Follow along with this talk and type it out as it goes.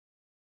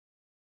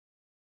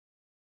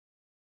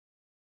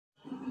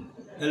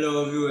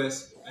Hello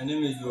viewers, my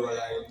name is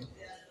Duolai.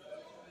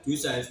 Two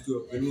sides two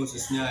of Venus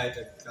Senior High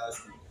Technical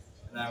School,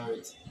 and I'm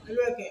with.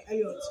 Elweke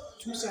Elliot,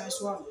 2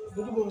 science 1,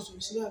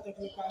 Boduboso Senior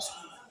Technical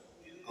School.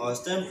 Our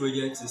STEM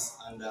project is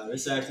under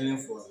recycling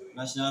for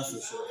national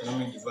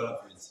socio-economic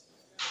development.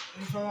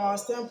 And from our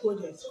STEM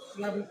project,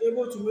 we have been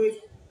able to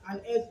make an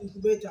egg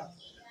incubator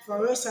for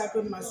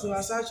recycled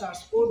materials such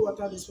as old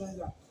water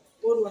dispenser,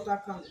 old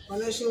water can,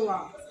 connection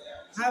wire,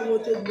 high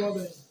voltage bulb,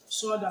 and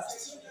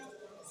sawdust.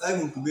 Egg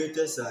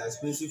incubators are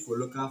expensive for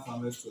local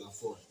farmers to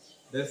afford.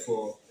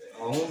 Therefore,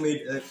 our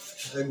homemade egg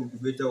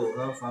incubator will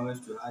help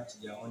farmers to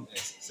hatch their own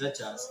eggs, such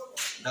as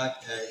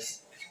duck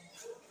eggs,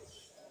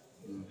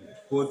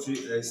 poultry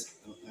eggs,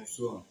 and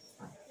so on.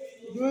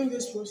 During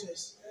this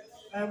process,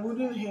 a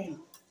wooden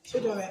hen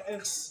sit on the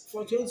eggs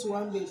for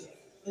 21 days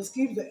and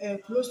keep the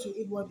egg close to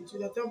its body to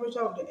the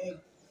temperature of the egg,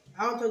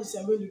 around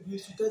 37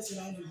 degrees to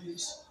 39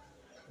 degrees.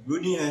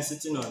 Brooding hen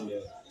sitting on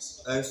the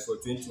eggs for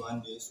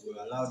 21 days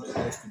will allow the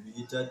eggs to be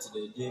heated to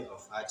the day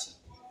of hatching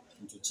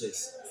into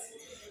chicks.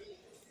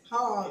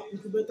 How our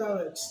incubator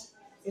works: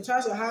 it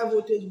has a high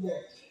voltage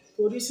bulb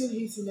producing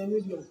heat in the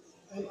medium,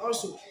 and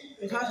also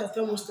it has a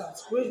thermostat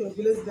which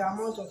regulates the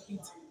amount of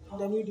heat in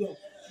the medium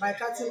by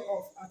cutting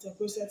off at a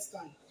preset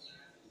time.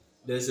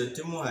 There is a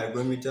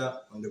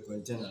thermohygrometer on the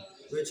container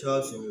which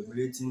helps in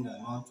regulating the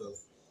amount of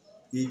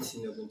heat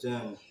in the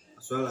container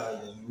as well as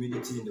the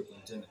humidity in the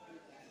container.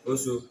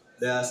 Also,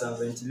 there are some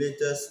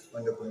ventilators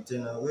on the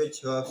container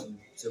which helps in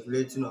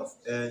circulating of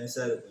air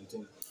inside the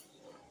container.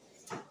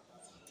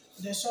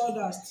 The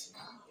sawdust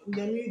in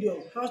the medium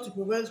helps to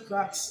prevent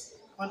cracks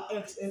on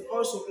eggs, and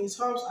also it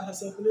helps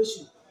as a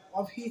circulation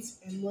of heat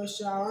and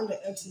moisture around the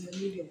eggs in the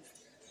medium.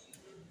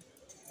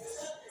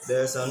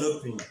 There is an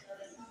opening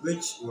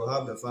which will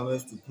help the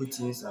farmers to put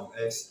in some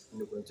eggs in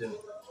the container.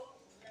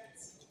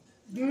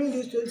 During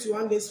this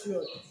 21 days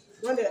period,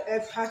 when the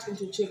egg hatch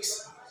into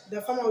chicks,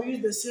 the farmer will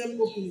use the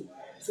same opening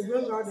to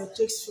bring out the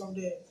chicks from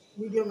the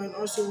medium and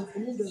also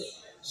remove the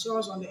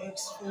shells on the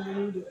eggs from the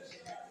medium.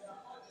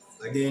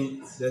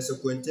 Again, there's a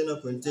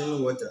container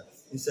containing water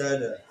inside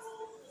the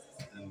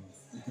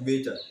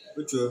incubator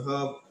which will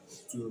help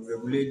to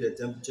regulate the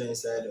temperature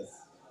inside the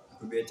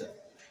incubator.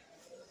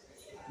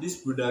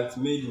 This product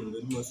made in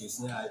Lodimos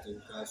Senior High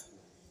Technical School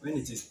when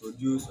it is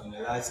produced on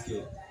a large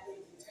scale.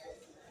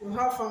 We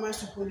help farmers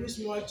to produce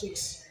more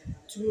chicks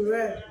to be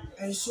reared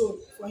and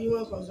sold for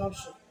human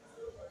consumption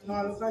in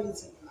our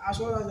locality as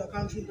well as the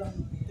country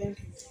government. Thank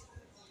you.